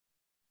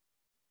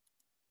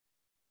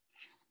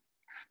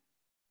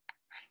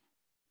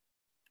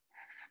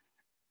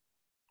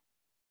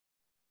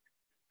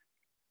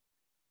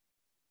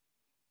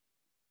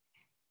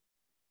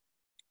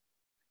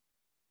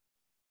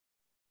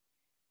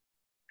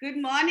Good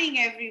morning,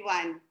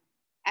 everyone,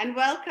 and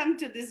welcome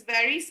to this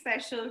very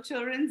special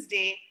Children's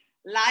Day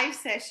live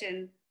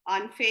session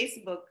on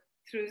Facebook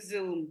through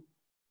Zoom.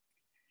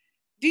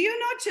 Do you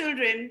know,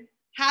 children,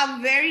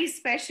 how very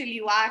special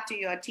you are to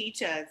your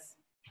teachers?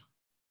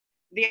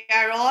 They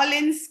are all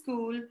in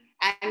school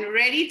and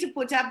ready to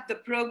put up the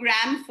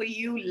program for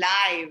you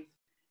live.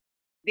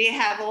 They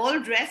have all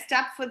dressed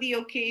up for the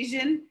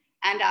occasion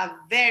and are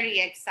very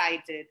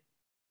excited.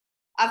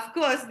 Of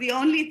course, the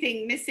only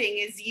thing missing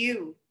is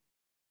you.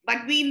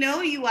 But we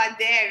know you are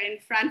there in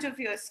front of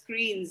your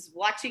screens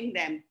watching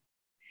them.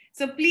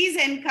 So please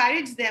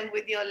encourage them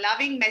with your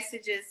loving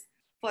messages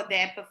for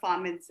their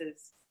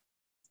performances.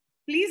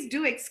 Please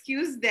do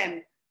excuse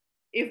them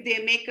if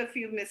they make a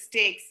few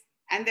mistakes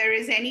and there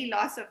is any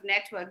loss of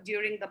network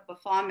during the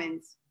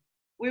performance.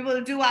 We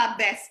will do our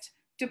best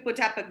to put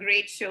up a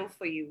great show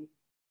for you.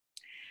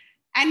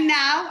 And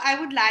now I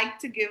would like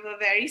to give a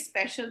very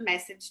special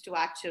message to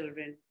our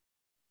children.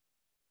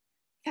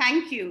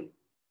 Thank you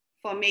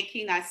for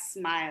making us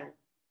smile.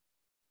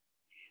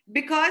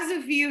 Because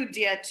of you,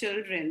 dear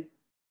children,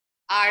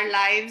 our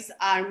lives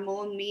are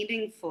more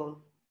meaningful,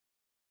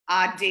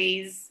 our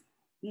days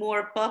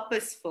more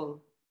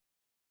purposeful.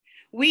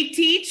 We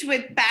teach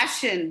with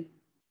passion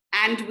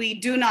and we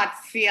do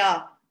not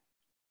fear.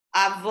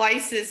 Our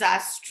voices are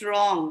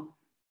strong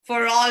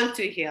for all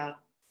to hear.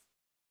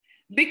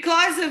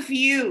 Because of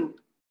you,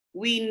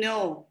 we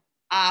know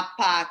our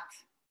path.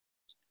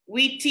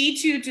 We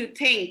teach you to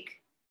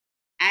think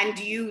and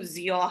use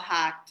your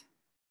heart.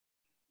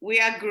 We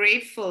are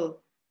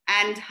grateful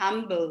and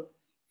humble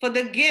for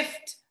the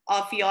gift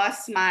of your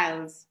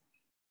smiles.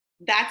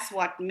 That's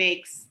what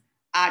makes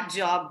our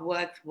job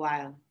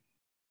worthwhile.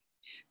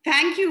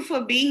 Thank you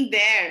for being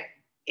there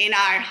in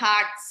our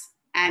hearts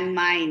and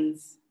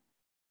minds.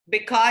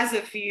 Because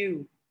of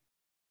you,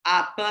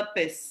 our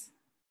purpose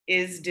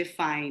is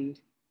defined.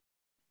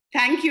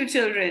 Thank you,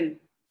 children,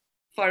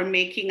 for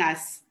making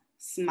us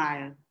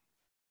smile.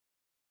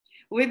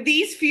 With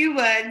these few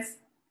words,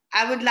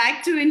 I would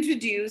like to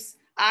introduce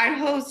our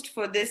host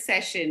for this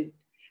session,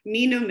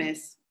 Meenu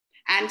Miss,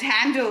 and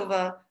hand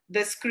over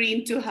the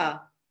screen to her.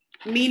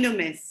 Meenu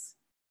Miss.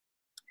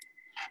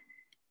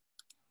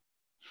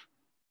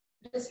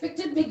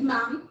 Respected Big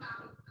Ma'am,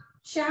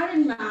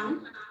 Sharon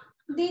Ma'am,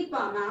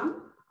 Deepa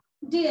Ma'am,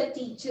 dear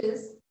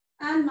teachers,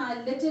 and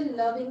my little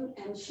loving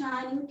and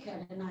shining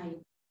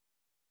Karenite.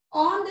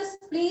 On this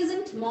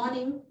pleasant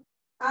morning,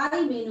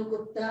 I, Meenu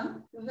Gupta,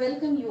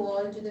 welcome you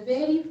all to the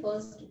very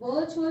first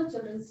virtual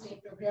Children's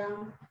Day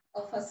program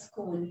of our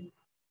school.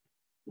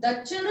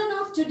 The children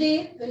of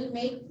today will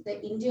make the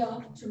India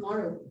of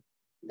tomorrow.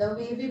 The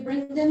way we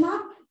bring them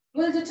up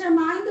will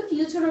determine the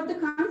future of the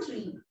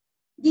country.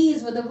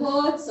 These were the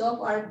words of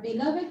our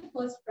beloved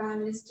first Prime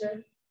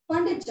Minister,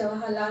 Pandit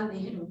Jawaharlal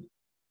Nehru.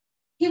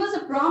 He was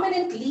a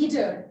prominent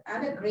leader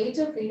and a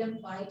greater freedom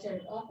fighter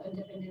of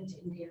independent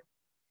India.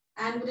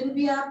 And wouldn't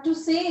we have to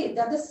say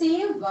that the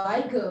same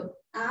vigor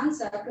and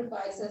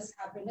sacrifices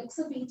have been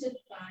exhibited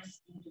by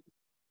students?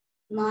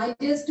 My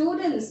dear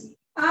students,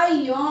 I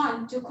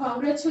yearn to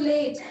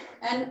congratulate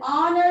and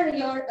honor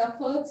your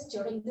efforts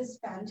during this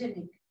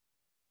pandemic.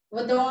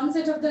 With the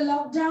onset of the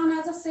lockdown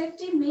as a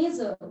safety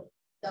measure,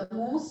 the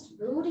most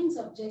brooding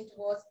subject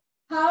was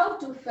how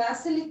to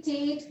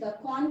facilitate the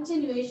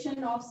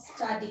continuation of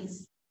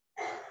studies.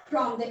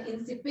 From the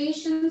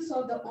anticipations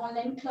of the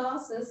online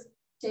classes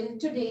till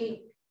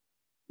today,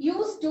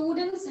 you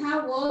students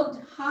have worked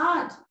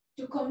hard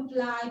to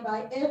comply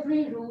by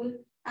every rule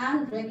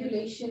and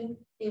regulation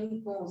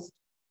imposed.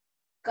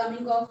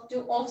 Coming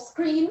off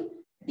screen,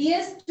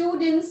 dear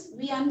students,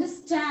 we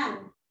understand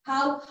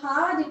how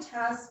hard it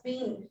has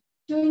been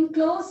to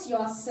enclose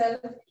yourself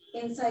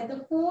inside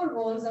the four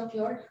walls of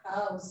your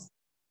house.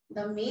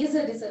 The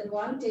major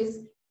disadvantage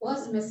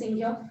was missing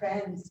your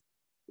friends,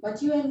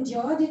 but you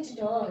endured it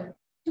all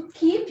to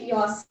keep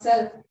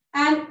yourself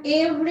and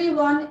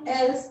everyone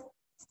else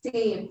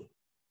safe.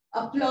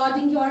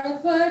 Applauding your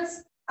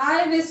efforts,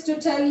 I wish to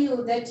tell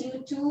you that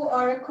you too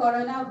are a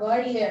corona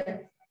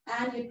warrior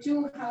and you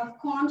too have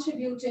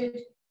contributed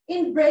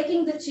in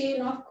breaking the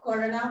chain of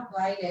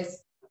coronavirus.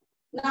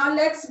 Now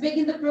let's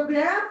begin the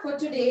program for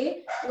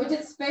today, which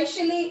is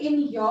specially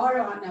in your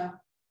honor.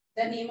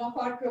 The name of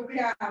our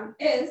program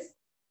is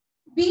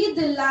Be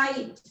the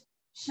Light,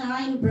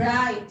 Shine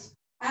Bright,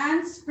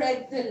 and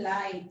Spread the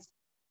Light.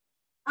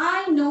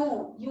 I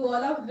know you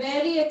all are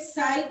very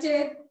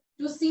excited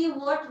to see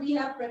what we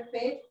have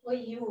prepared for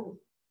you.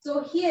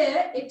 So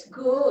here it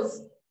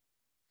goes.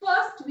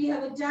 First, we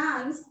have a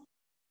dance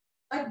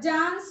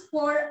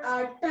for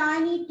our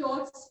tiny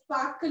tot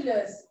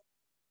sparklers.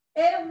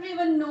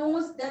 Everyone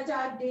knows that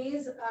our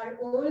days are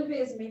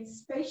always made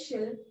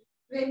special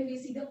when we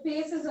see the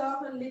faces of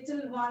our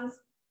little ones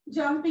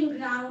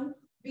jumping around,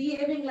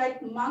 behaving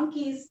like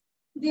monkeys.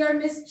 Their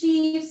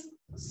mischiefs,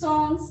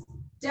 songs,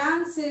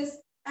 dances,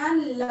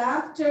 and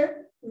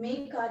laughter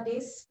make our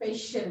days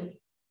special.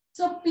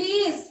 So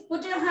please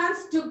put your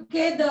hands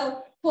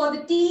together for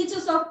the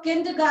teachers of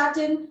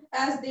kindergarten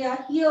as they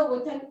are here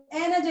with an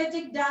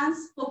energetic dance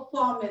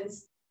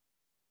performance.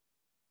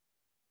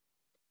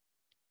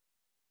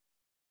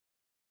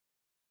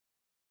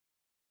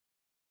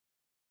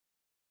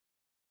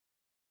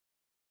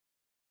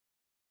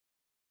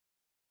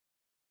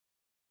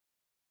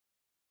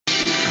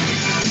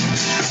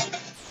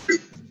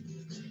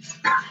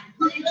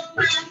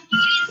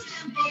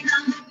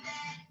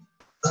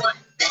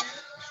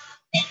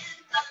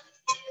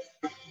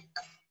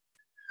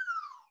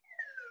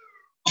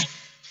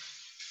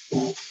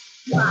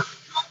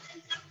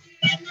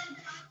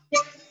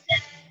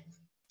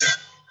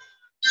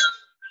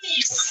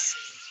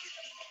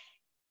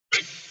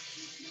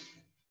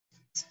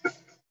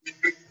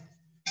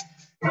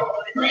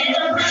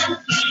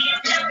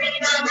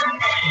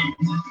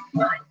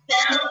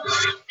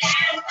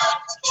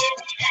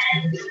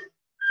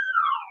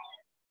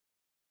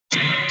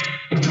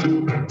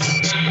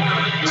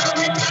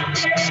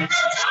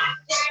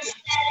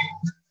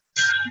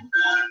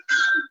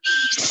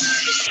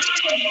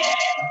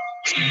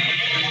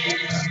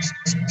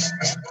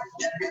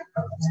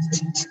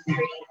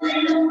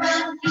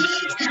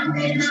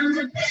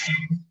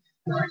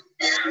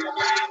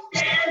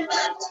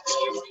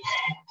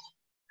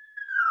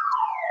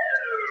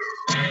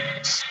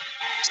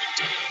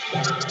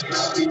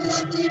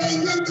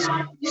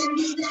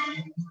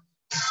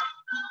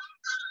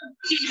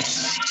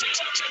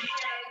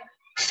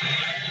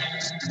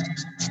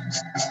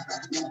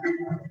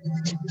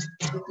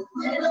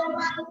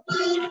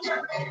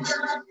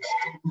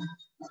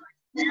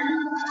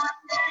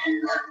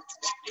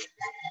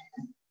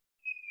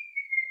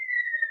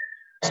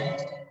 One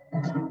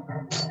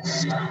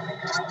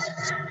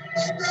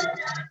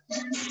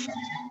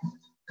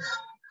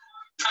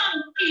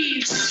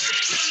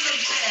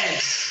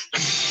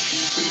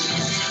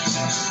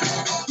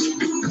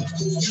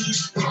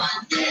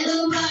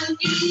little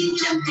monkey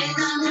jumping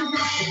on the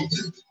bed.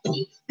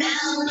 He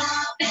fell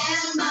off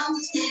and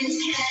bounced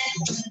his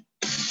head.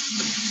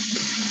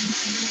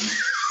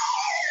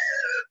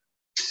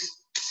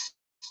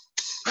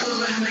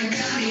 Oh, I'm a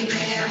gummy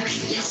bear.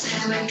 Yes,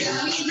 I'm a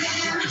gummy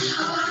bear.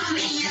 Oh, I'm a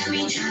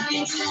yummy,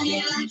 tummy,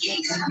 funny,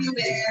 lucky gummy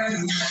bear. I'm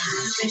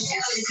a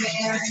jelly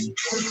bear.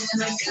 Oh,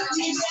 I'm a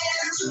gummy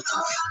bear.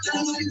 Oh,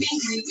 I'm a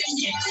creeping,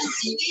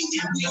 jealousy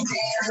gummy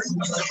bear.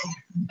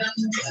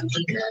 Gummy,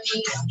 gummy, gummy,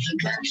 gummy,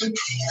 gummy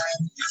bear.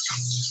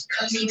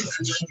 Gummy,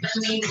 gummy,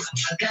 gummy,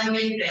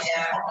 gummy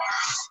bear.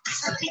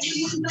 Something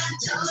to my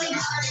totally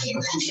hearty.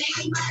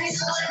 Something my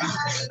totally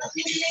hearty.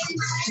 Something to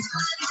my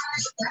totally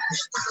hearty.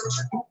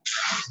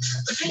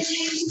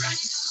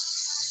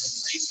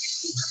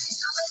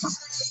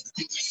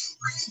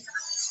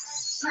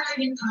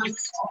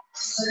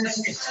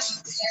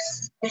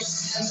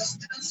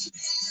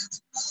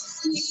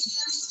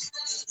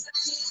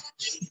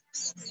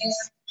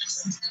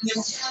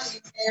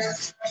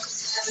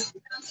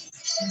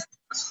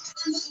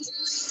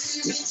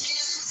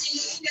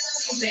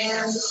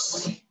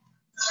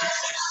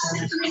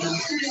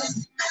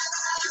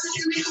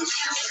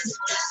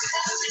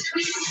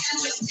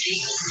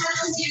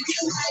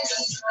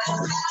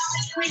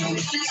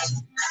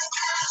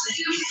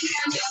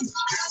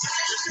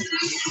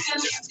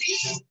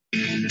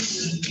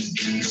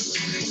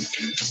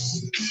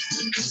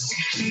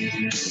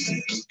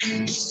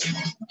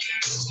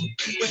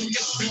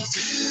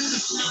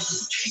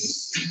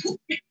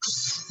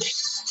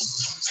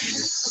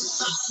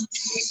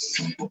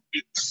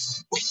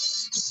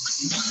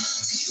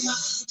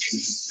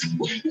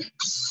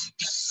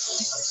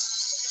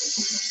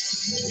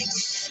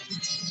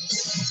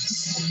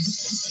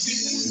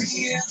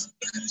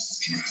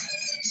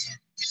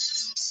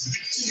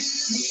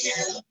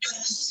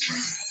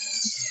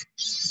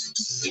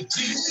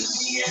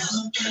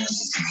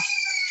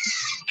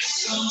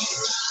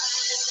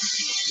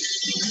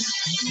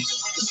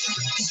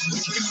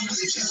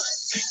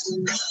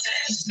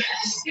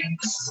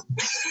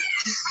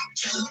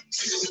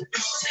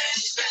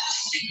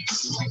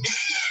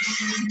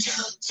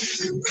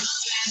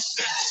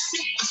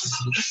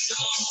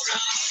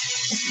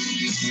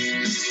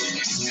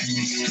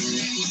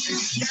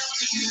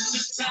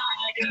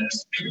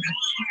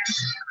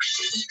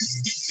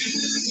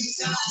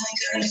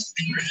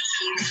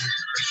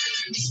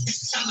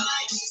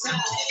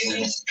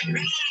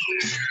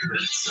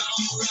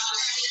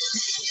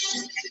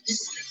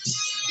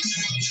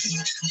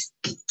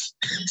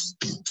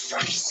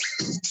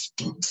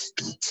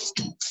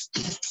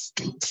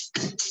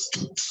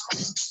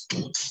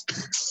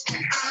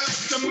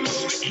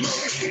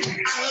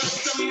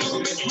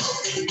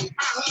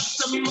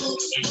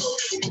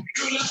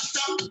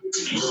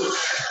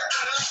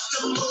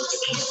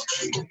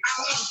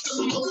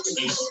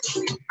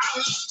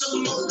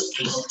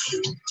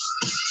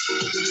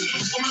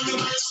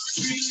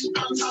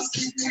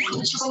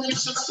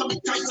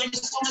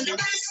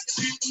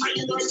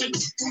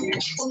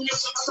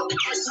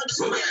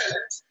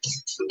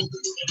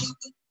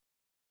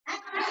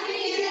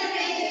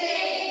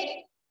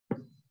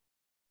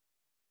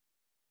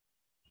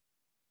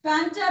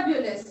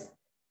 Fantabulous.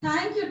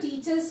 Thank you,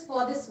 teachers,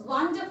 for this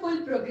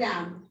wonderful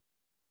program.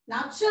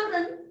 Now,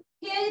 children,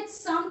 here it's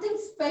something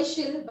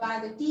special by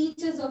the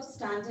teachers of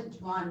Standard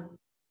 1.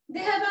 They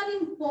have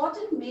an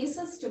important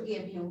message to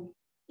give you.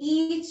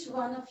 Each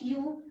one of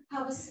you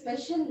have a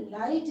special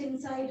light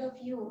inside of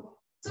you.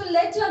 So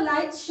let your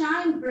light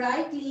shine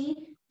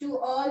brightly to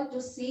all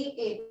to see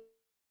it.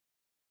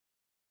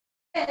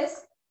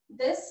 Yes,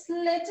 this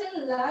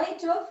little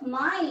light of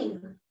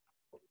mine.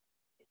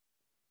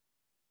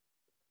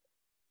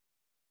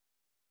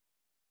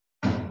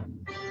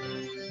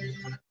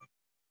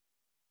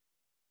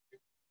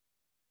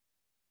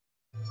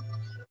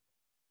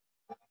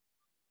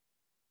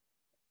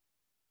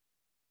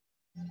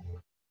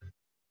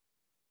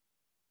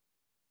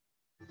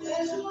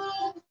 There's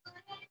one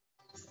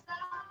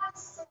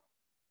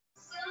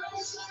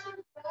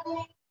sunshine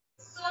bright,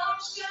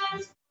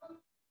 sunshine,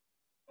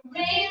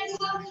 rains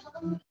will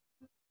come,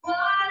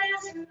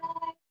 waters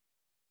right.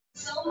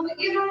 So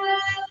you will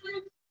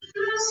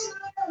lose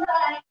your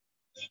light,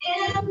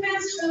 in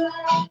this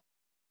light,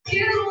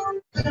 you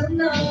will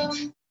know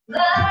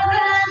love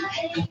and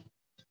hate,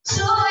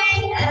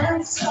 joy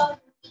and sorrow.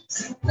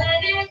 So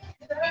when it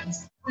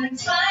hurts, when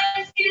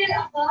times get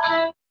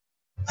hard,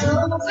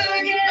 don't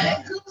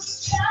forget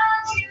whose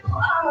child you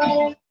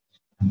are.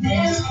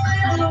 This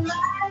little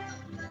light,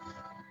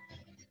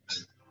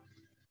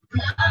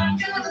 I'm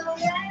gonna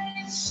let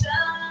it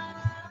shine.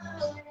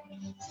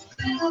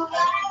 Little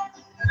light,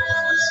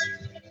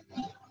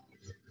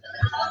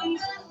 I'm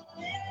gonna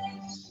let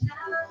it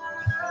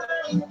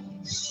shine.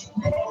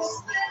 This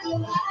little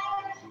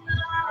light,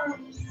 I'm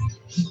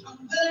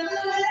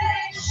gonna let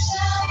it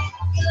shine.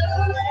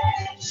 Gonna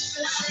let it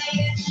shine.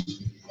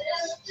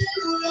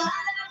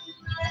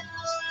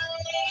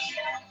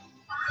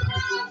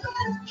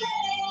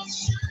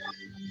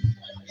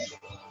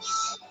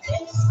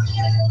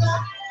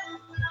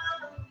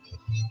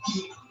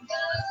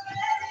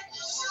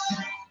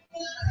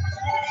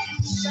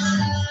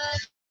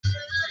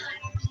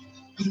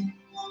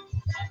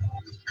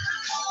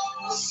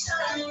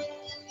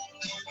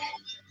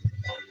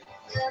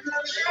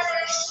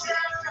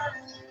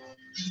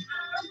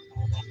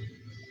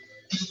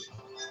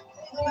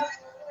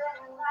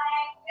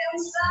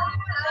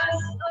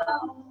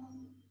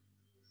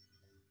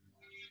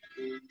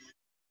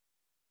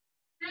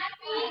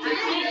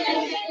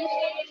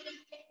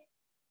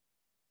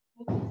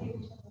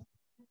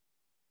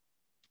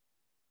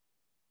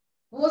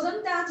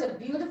 Wasn't that a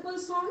beautiful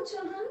song,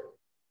 children?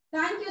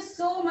 Thank you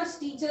so much,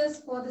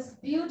 teachers, for this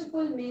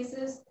beautiful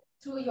message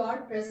through your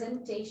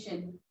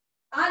presentation.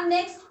 Our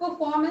next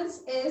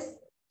performance is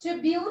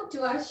Tribute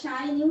to Our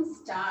Shining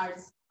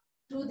Stars.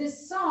 Through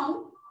this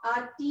song,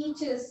 our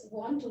teachers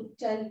want to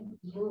tell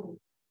you.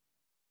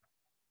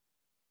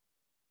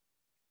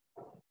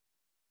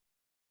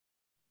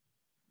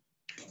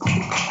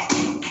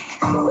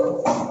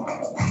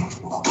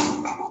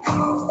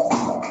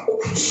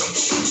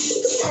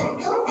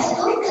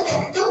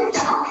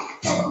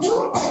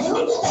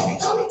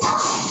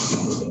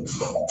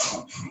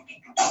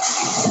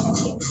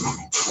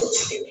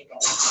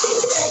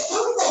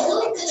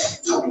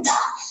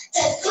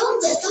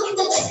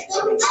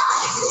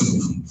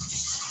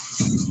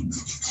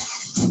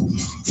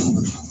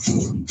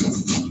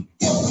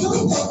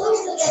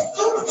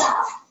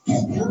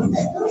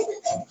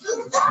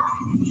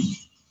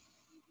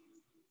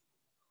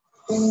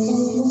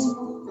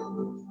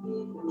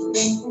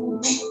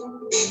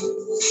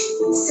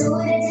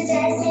 सूरज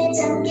जैसे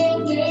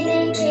चमकेंगे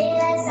देखे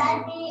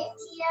साथी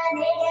अखियां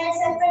ने है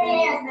सपने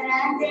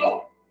अंबराने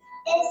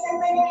ए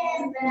सपने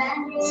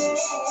अंबराने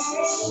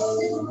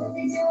दूध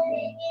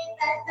जोड़ेंगे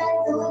करता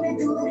दूर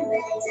दूर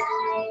बह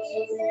जाएंगे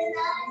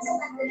नाच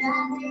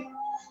समंदराने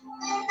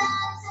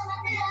नाच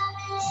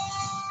समंदराने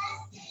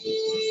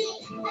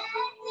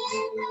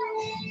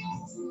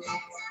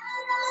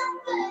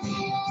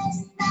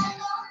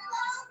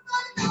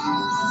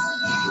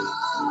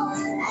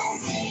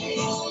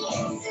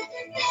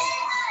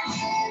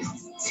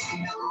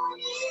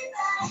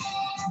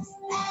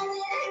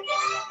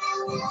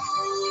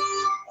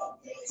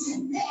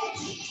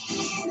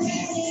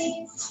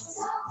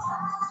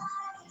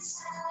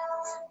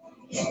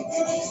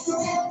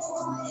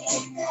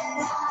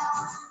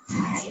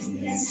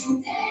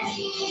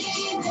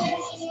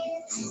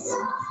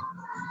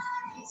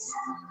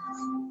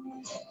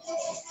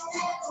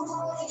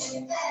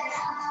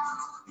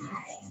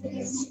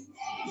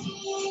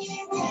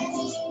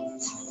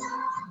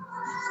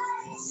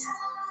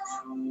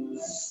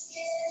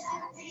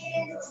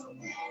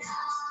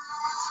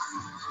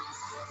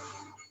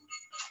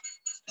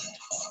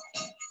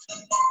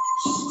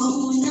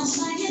Oh, now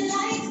shine your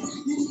light,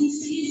 let me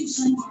see you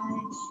shine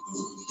bright.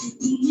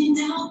 And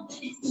now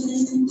it's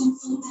feeling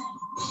so right.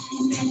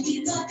 And then we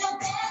look up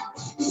there,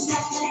 it's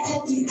like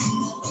every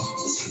night.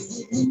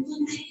 And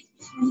one day,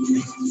 when you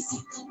make me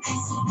see the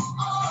best,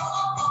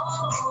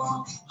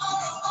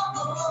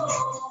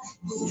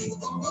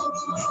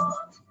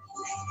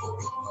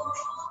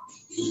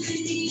 you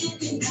really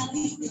up and down,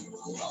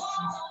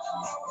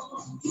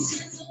 you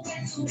just so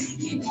bright, so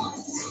you want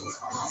to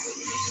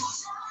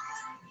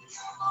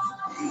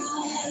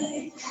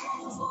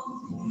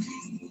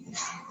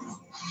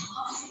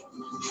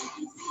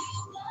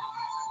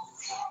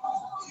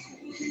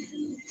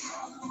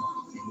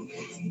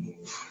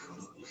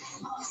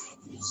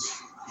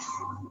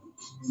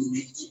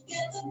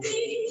together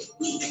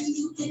we can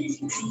do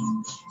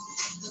anything.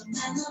 The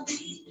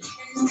melody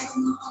and the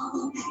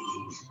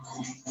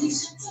we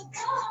should talk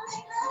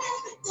about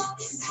the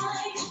darkest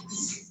time.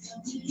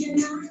 We and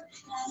I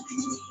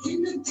in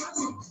the dark.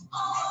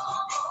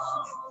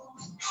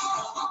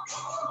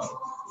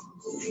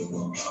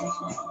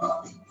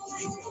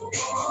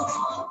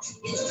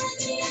 You let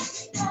me out,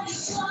 you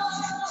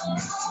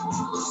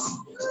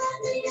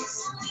let me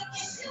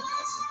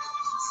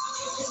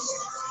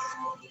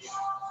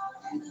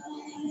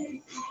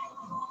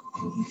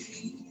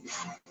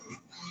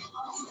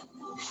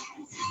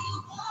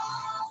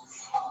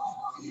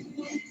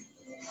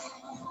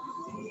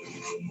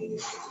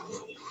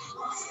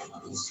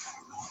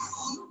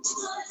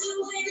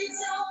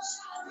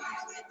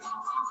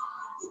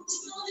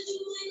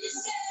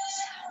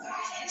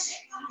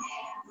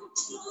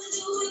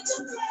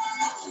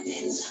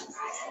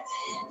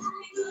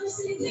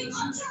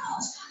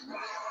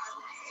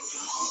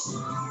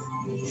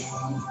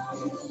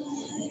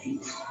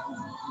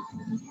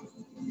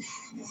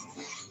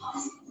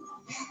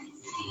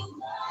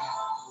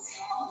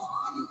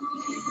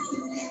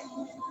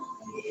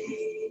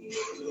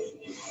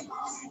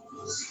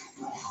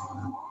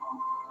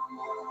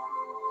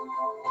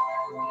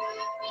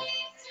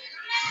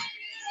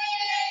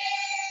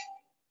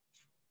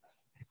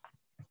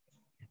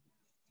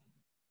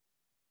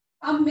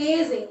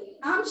Amazing.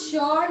 I'm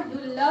sure you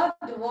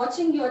loved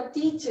watching your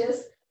teachers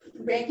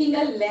breaking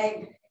a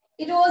leg.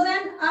 It was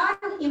an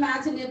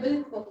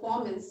unimaginable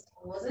performance,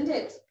 wasn't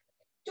it?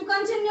 To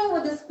continue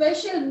with the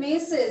special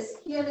message,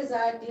 here is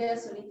our dear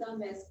Sunita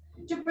Miss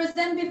to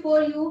present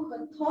before you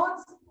her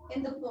thoughts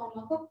in the form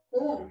of a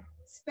poem,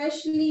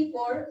 especially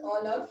for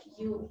all of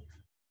you.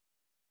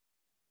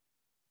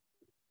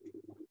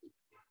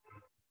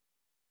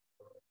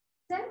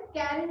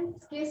 St.Karen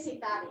के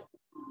सितारे,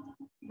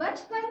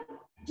 बचपन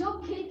जो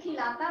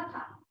खिलखिलाता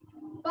था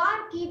पार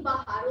की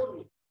बहारों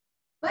में,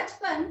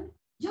 बचपन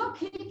जो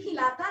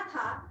खिलखिलाता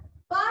था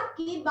पार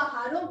की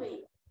बहारों में,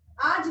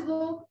 आज वो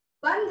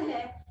बंद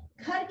है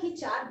घर की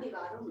चार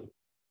दीवारों में।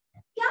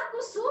 क्या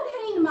कसूर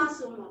है इन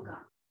मासूमों का,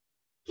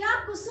 क्या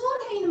कसूर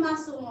है इन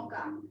मासूमों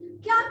का,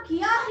 क्या क्या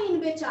किया है इन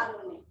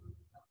बेचारों ने।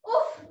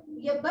 उफ,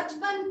 ये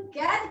बचपन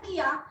कैद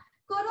किया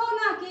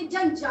कोरोना के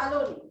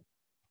जंजालों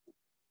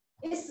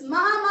ने। इस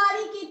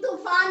महामारी की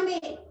तूफान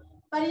में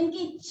पर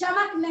इनकी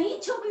चमक नहीं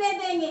छुपने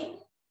देंगे।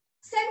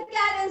 सेंट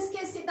कैरेंस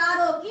के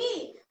सितारों की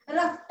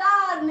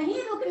रफ्तार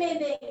नहीं रुकने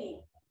देंगे।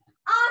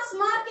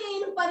 आसमां के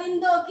इन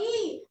परिंदों की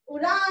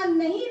उड़ान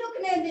नहीं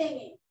रुकने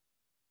देंगे।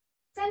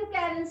 सेंट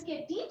कैरेंस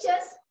के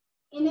टीचर्स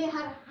इन्हें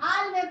हर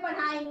हाल में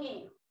पढ़ाएंगे।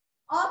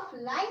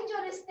 ऑफलाइन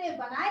जो रिश्ते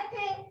बनाए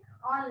थे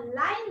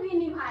ऑनलाइन भी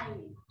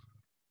निभाएंगे।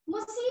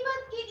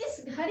 मुसीबत की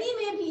इस घड़ी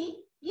में भी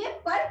ये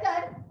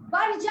पढ़कर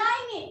बढ़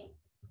जाएंगे।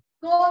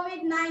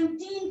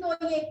 कोविड-19 को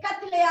ये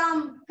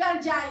कत्लेआम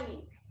कर जाएंगे।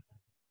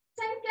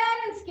 सेंट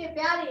क्लैरेंस के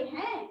प्यारे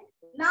हैं,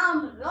 नाम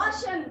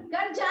रोशन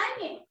कर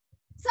जाएंगे।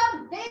 सब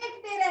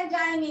देखते रह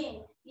जाएंगे,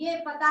 ये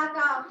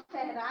पताका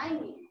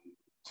फहराएंगे।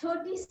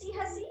 छोटी सी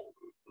हंसी,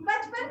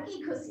 बचपन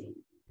की खुशी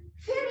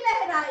फिर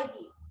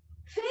लहराएगी,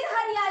 फिर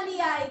हरियाली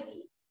आएगी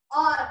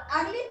और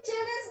अगली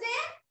चिल्ड्रंस डे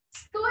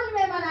स्कूल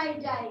में मनाई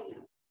जाएगी।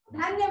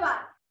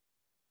 धन्यवाद।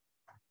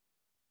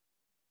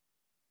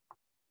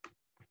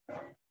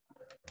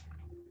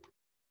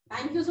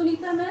 Thank you,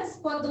 Sunita Miss,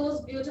 for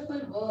those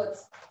beautiful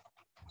words.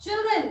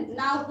 Children,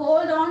 now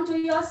hold on to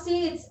your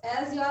seats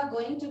as you are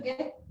going to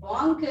get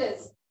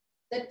bonkers.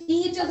 The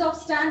teachers of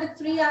Standard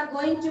 3 are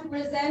going to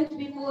present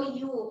before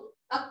you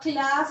a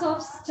class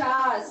of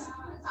stars.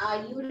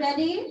 Are you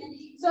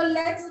ready? So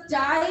let's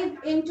dive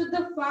into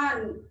the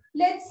fun.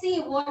 Let's see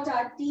what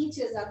our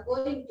teachers are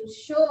going to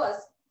show us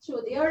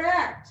through their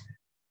act.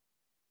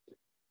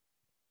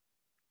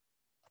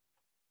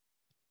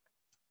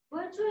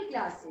 Virtual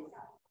classes.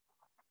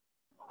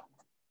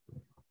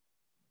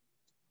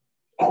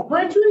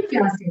 Virtual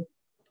classes.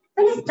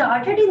 When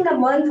started in the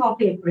month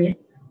of April,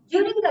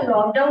 during the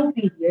lockdown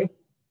period,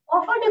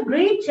 offered a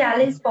great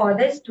challenge for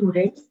the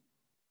students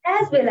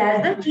as well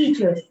as the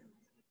teachers.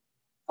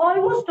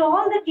 Almost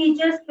all the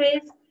teachers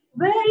faced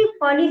very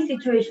funny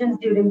situations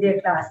during their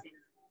classes.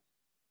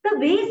 The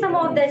way some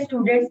of the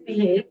students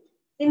behaved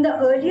in the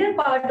earlier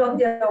part of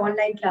their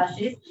online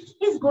classes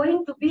is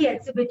going to be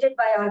exhibited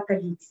by our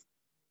colleagues.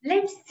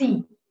 Let's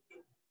see.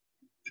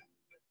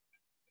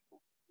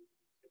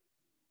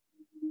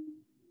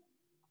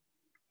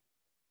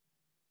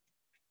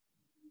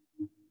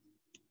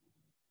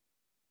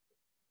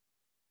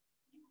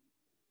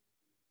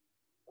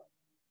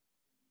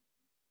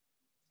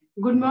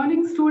 Good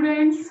morning,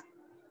 students.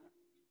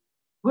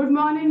 Good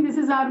morning. This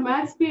is our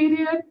maths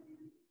period.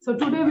 So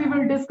today we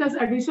will discuss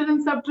addition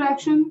and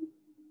subtraction.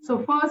 So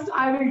first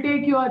I will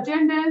take your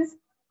attendance.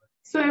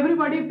 So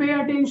everybody pay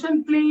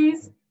attention,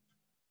 please.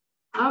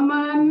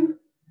 Aman,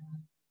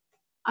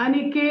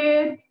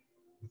 Aniket,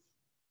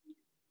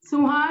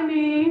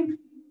 Suhani.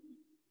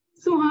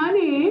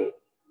 Suhani,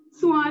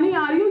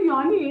 are you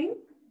yawning?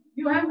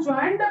 You have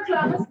joined the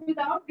class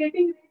without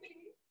getting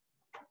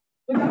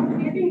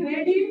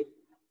ready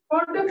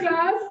for the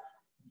class.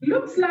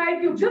 Looks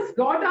like you just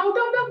got out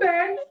of the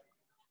bed.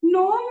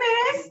 No,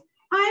 miss.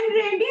 I'm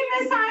ready,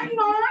 miss. I'm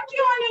not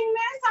yawning,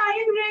 miss. I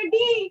am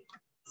ready.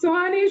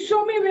 Suhani,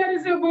 show me where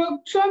is your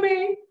book. Show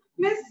me.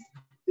 Miss,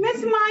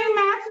 my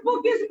math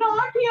book is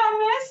not here,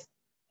 miss.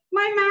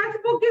 My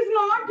math book is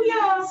not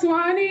here.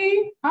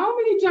 Suhani, how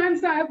many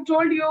times I have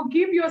told you,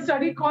 keep your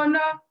study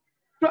corner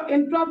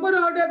in proper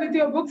order with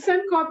your books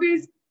and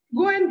copies.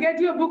 Go and get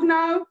your book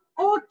now.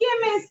 Okay,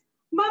 miss.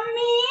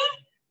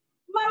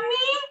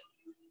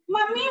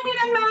 Mummy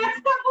मेरा maths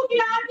का book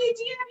ला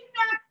दीजिए। अभी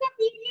maths का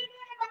period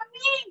है।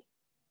 Mummy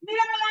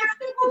मेरा maths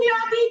का book ला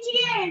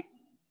दीजिए।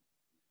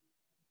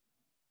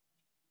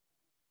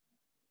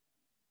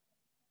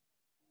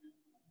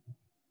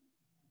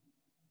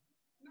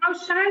 Now,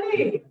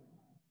 Shali,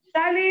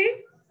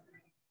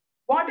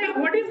 what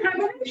is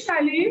happening,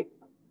 Shali?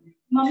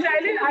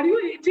 Shali, are you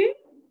eating?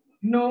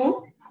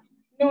 No,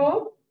 you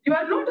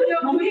are not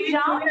allowed to eat.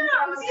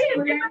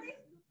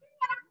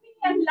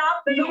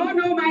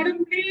 No,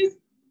 madam, please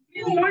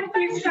don't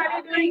teach Shali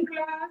during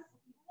class.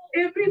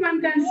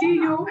 Everyone can see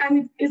you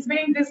and is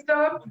being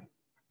disturbed.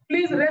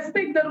 Please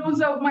respect the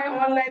rules of my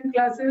online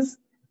classes.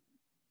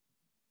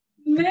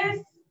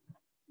 Miss,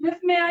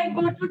 may I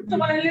go to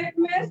toilet,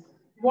 miss?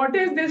 What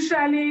is this,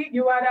 Shali?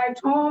 You are at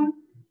home.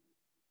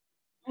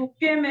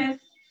 Okay, miss.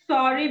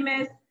 Sorry,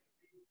 miss.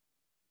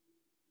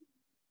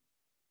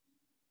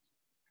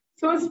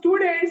 So,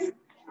 students,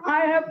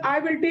 I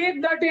will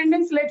take the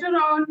attendance later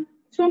on.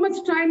 So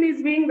much time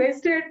is being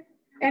wasted.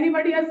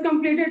 Anybody has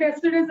completed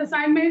yesterday's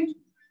assignment?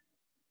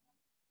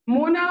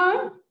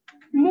 Mona,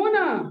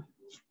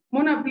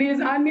 please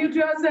unmute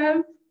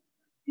yourself.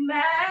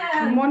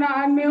 Ma'am. Mona,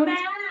 unmute.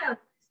 Ma'am.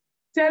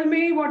 Tell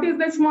me, what is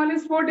the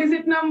smallest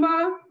four-digit number?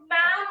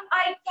 Ma'am,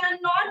 I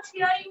cannot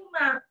hear you,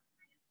 ma'am.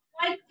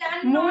 I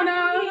cannot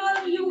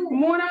hear you.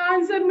 Mona,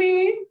 answer me.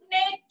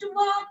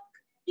 Network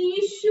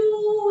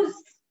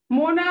issues.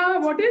 Mona,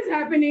 what is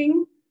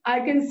happening? I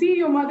can see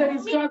your mother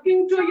is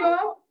talking to you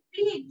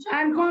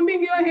and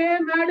combing your hair.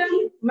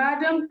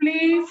 Madam,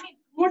 please.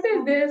 What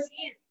is this?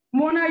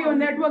 Mona, your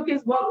network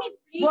is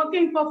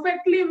working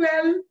perfectly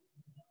well.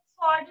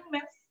 Sorry,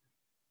 miss.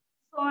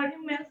 Sorry,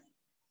 miss.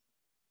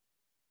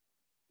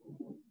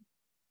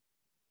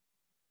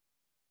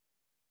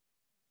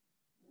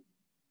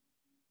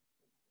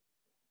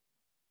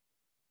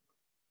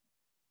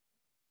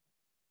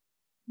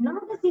 Now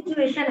the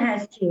situation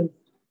has changed.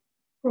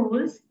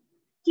 Schools,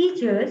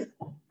 teachers,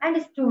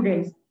 and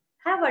students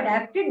have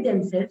adapted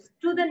themselves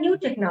to the new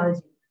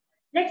technology.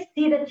 Let's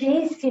see the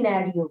change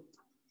scenario.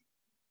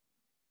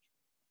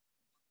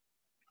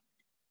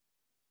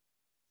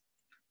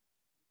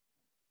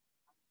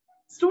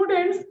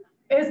 Students,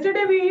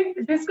 yesterday we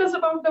discussed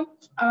about the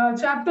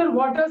chapter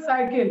water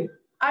cycle.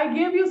 I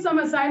gave you some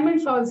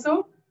assignments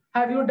also.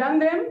 Have you done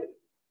them?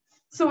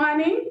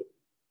 Suhani?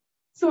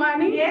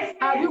 Suhani? Yes,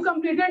 Have you miss.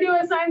 completed your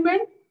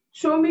assignment?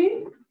 Show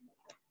me.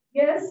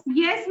 Yes.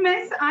 Yes,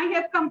 miss. I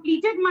have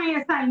completed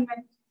my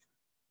assignment.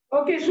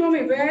 Okay, show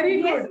me.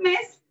 Very Yes, good.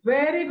 miss.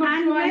 Very good,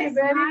 And Suhani. miss,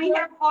 Very I good.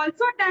 have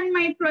also done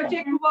my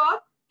project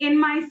work in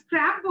my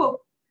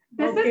scrapbook.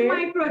 This Okay. is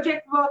my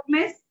project work,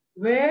 miss.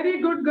 Very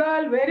good,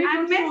 girl. Very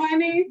And good, miss,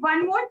 Suhani.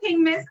 one more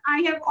thing, miss.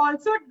 I have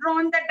also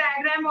drawn the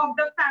diagram of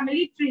the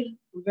family tree.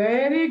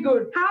 Very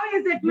good. How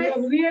is it, You miss?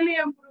 have really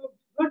improved.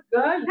 Good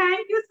girl.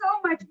 Thank you so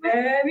much, miss.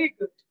 Very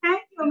good.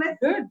 Thank you, miss.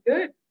 Good,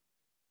 good.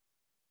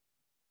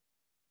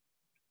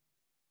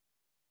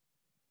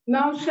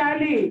 Now,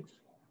 Shally.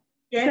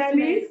 Yes,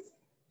 Shally. miss.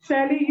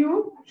 Shally, you.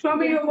 Show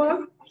me Yes. your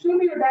work. Show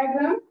me your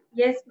diagram.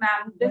 Yes,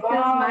 ma'am. This Wow,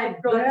 is my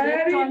project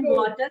very on good.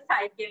 water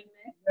cycle,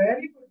 miss.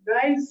 Very good.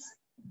 Nice.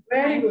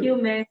 Very Thank good. you,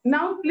 miss.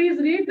 Now, please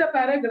read the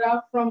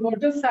paragraph from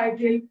water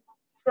cycle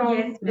from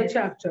Yes, the miss.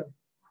 chapter.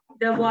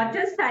 The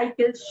water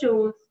cycle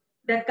shows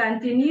the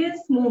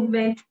continuous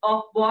movement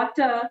of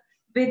water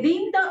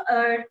within the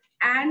earth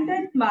and the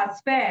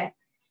atmosphere.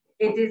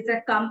 It is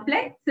a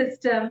complex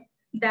system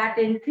that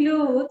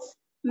includes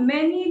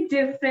many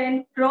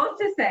different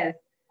processes.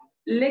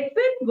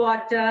 Liquid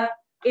water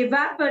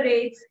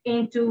evaporates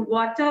into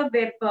water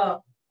vapor,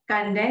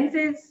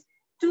 condenses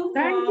to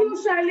Thank form.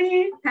 you,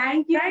 Shally.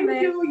 Thank you, Thank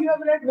miss. you. You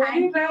have read very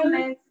Thank well. you,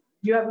 miss.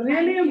 You have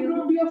really Thank you.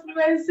 improved your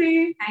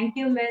fluency. Thank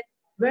you, miss.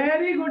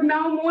 Very good.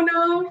 Now,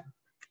 Mona.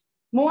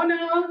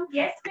 Mona.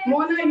 Yes, miss.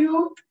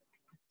 Mona,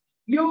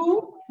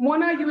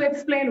 Mona, you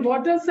explain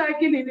water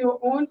cycle in your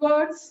own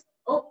words.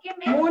 Okay,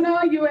 miss.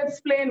 Mona, you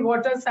explain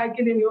water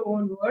cycle in your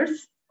own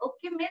words.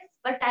 Okay, miss.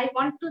 But I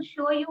want to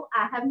show you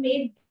I have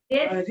made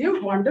this.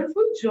 Very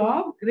wonderful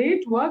job.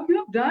 Great work you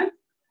have done.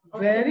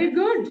 Very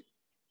good.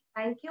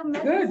 Thank you,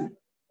 miss. Good.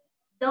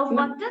 The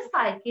water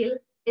cycle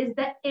is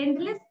the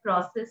endless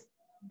process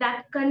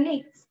that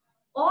connects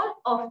all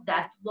of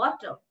that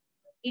water.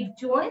 It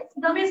joins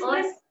the Miss,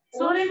 earth.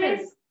 sorry,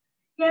 miss.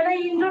 Can I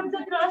interrupt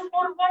the class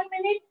for 1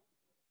 minute?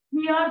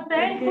 We are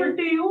thankful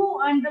to you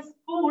and the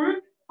school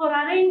for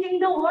arranging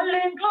the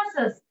online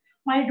classes.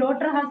 My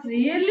daughter has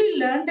really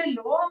learned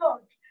a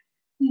lot.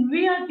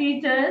 We are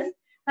teachers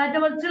that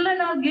our children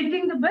are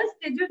getting the best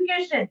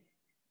education.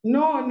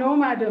 No,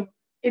 madam.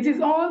 It is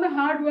all the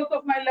hard work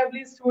of my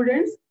lovely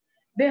students.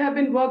 They have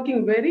been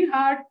working very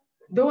hard.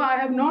 Though I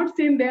have not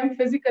seen them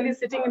physically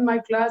sitting in my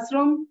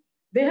classroom,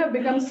 they have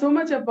become so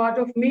much a part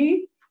of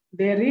me.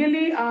 They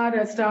really are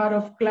a star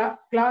of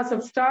class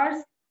of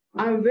stars.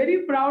 I'm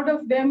very proud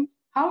of them,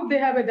 how they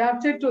have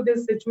adapted to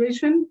this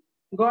situation.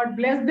 God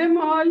bless them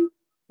all.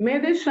 May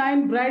they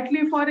shine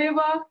brightly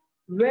forever.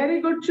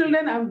 Very good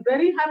children. I'm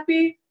very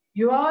happy.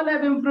 You all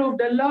have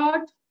improved a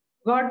lot.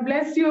 God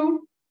bless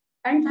you.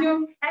 Thank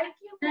you. Thank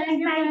you, miss. Thank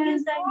you, Thank you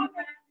miss. so Thank you,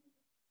 much.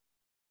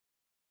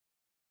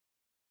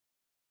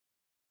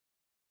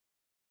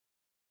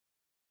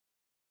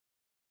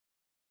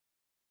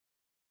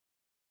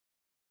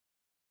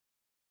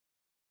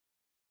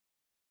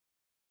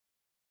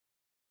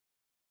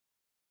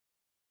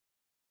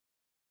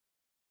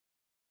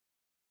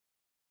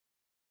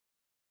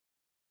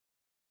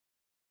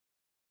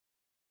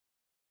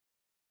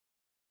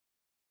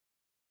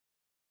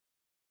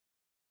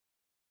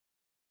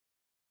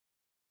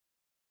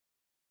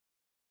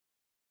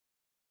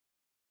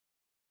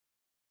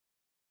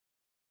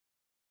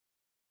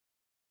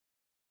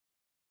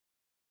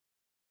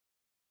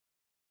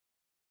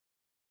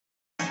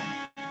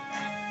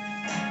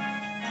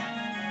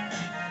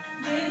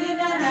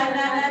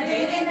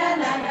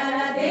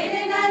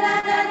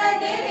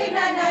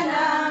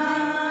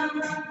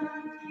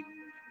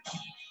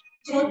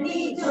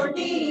 छोटी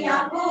छोटी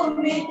आंखों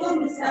में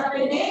तुम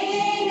सपने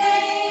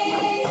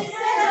गए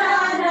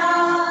सजाना,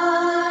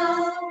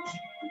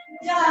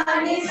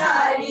 जाने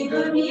सारी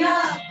दुनिया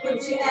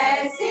कुछ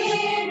ऐसे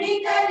भी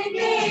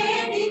करके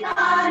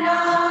दिखाना।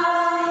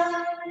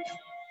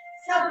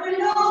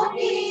 सपनों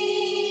की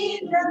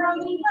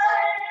जमीन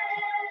पर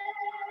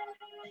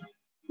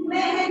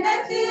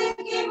मेहनत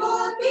के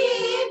मोती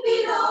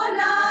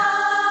पिरोना,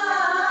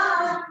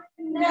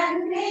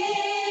 नन्हे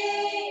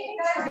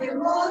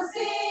कदमों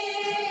से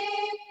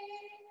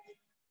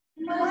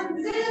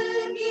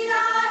मंजिल की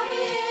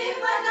राहें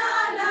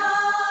बनाना,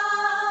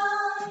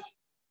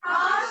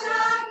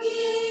 आशा की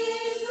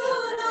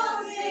सुरों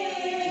से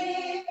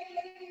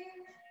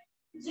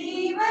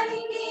जीवन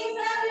की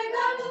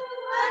सरगम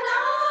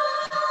बनाना।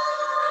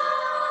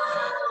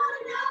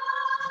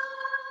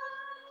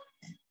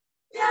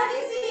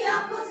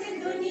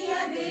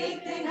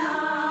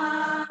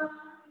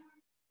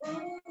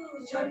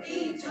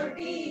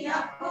 छोटी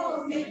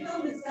आंखों में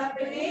तुम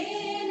सपने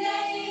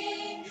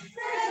नए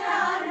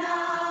सजाना,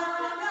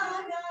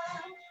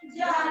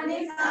 जाने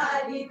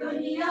सारी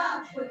दुनिया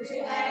कुछ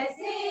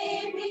ऐसे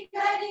भी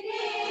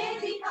करके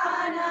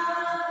दिखाना,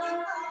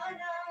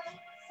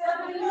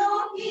 सपनों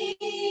की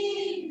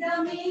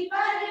जमीन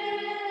पर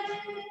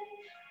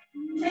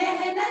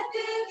मेहनत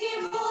की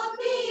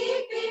मोती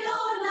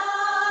पिरोना,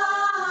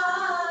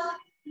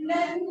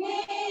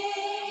 नन्हे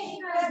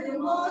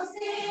कदमों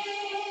से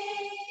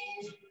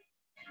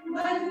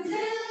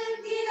मंजिल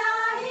की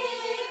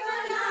राहें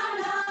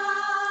बनाना,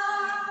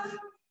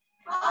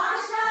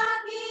 आशा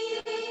की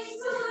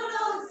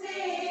सुरों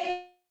से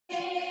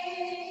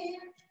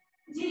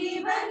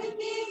जीवन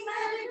की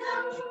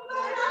सरगम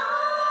बनाना,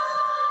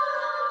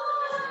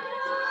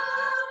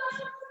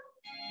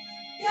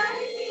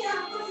 प्यारी सी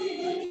आंखों से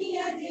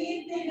दुनिया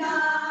जीतना,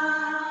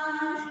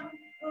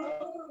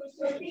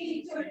 छोटी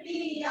छोटी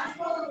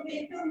आंखों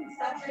में तुम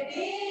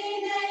सपने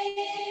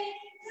नए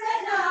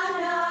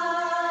सजाना,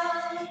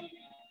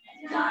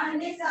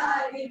 जाने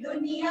सारी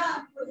दुनिया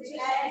कुछ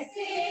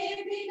ऐसे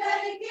भी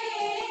करके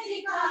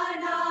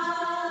दिखाना,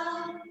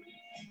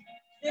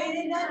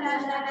 तेरे ना ना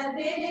ना ना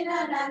तेरे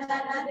ना ना ना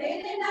ना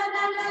तेरे ना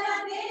ना ना ना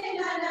तेरे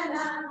ना ना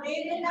ना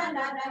तेरे ना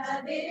ना ना ना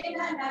तेरे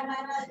ना ना ना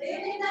ना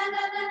तेरे ना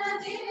ना ना ना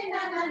तेरे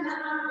ना ना ना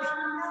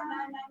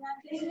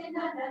तेरे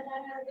ना ना ना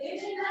ना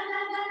तेरे ना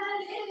ना ना ना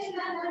तेरे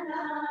ना ना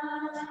ना।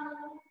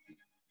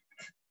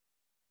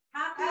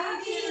 Happy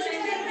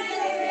Children's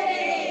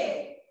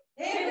Day!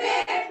 Hip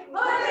hip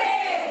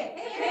hooray!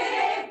 Hip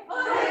hip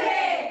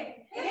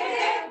hooray! Hip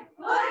hip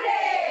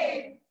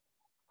hooray!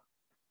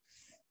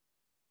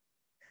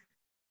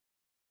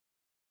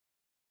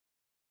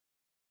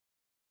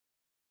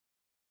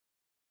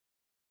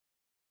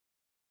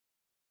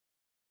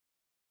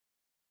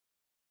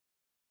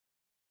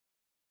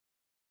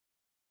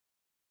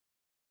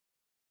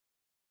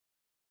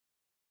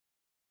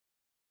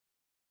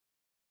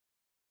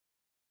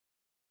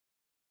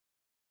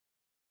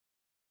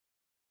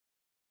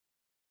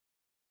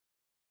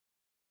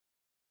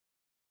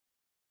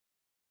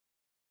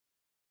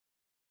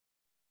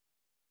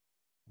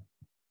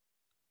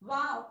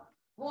 Wow,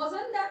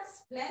 wasn't that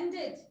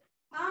splendid?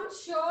 I'm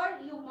sure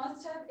you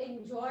must have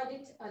enjoyed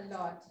it a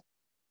lot.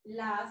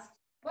 Last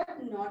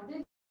but not the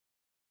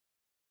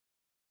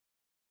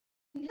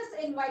least, just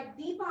invite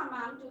Deepa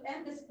ma'am to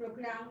end this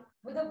program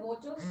with a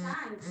vote of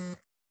thanks.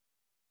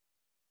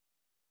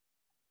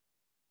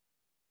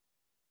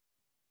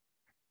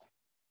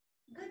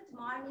 Good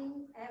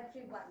morning,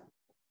 everyone.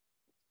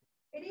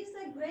 It is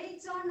a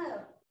great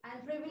honor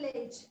and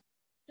privilege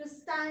to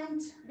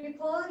stand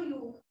before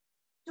you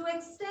to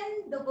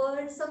extend the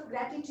words of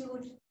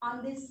gratitude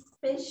on this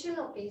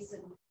special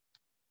occasion.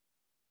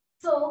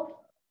 So,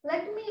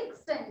 let me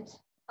extend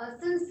a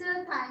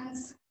sincere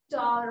thanks to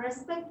our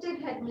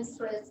respected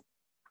headmistress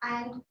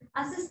and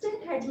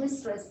assistant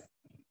headmistress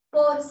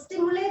for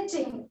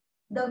stimulating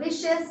the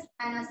wishes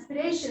and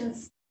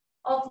aspirations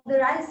of the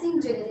rising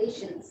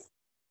generations.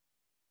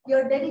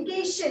 Your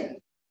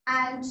dedication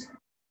and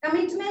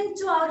commitment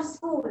to our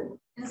school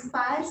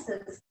inspires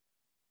us.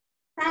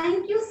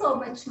 Thank you so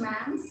much,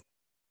 ma'am.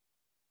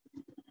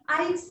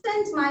 I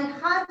extend my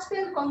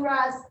heartfelt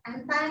congrats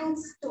and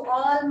thanks to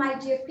all my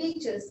dear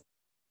teachers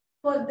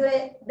for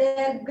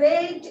their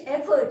great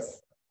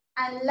efforts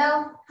and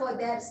love for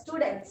their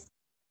students,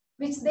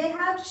 which they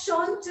have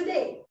shown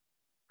today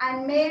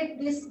and made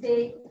this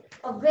day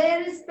a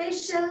very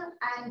special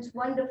and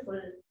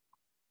wonderful.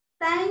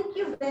 Thank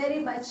you very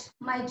much,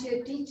 my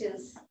dear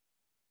teachers.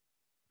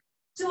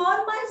 To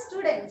all my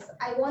students,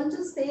 I want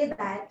to say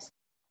that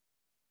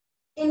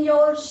in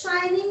your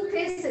shining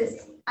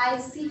faces, I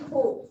see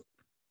hope.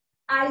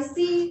 I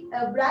see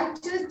a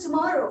brighter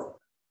tomorrow.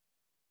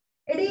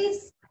 It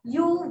is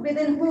you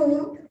within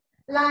whom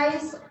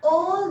lies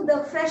all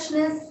the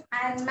freshness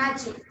and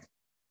magic.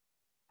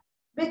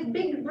 With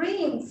big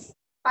dreams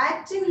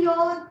packed in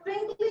your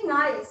twinkling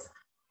eyes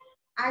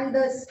and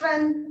the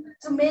strength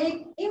to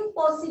make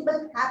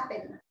impossible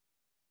happen.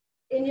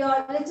 In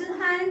your little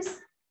hands,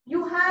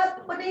 you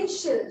have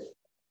potential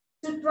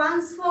to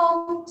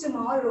transform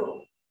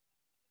tomorrow.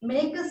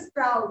 Make us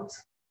proud.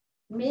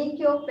 Make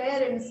your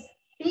parents,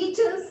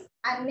 teachers,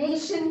 and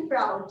nation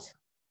proud.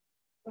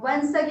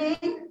 Once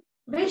again,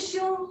 wish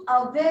you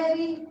a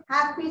very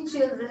happy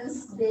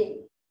Children's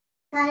Day.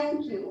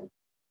 Thank you.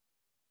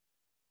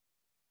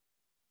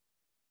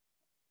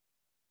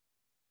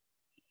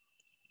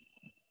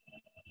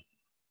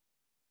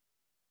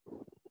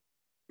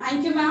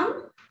 Thank you,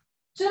 ma'am.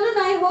 Children,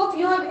 I hope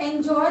you have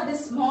enjoyed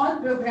this small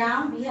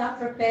program we have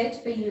prepared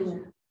for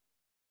you.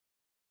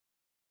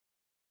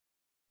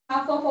 On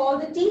behalf of all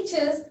the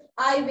teachers,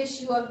 I wish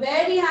you a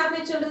very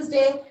happy Children's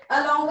Day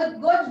along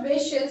with good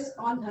wishes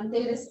on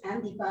Dhanteras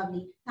and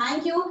Deepavali.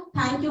 Thank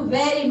you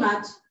very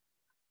much.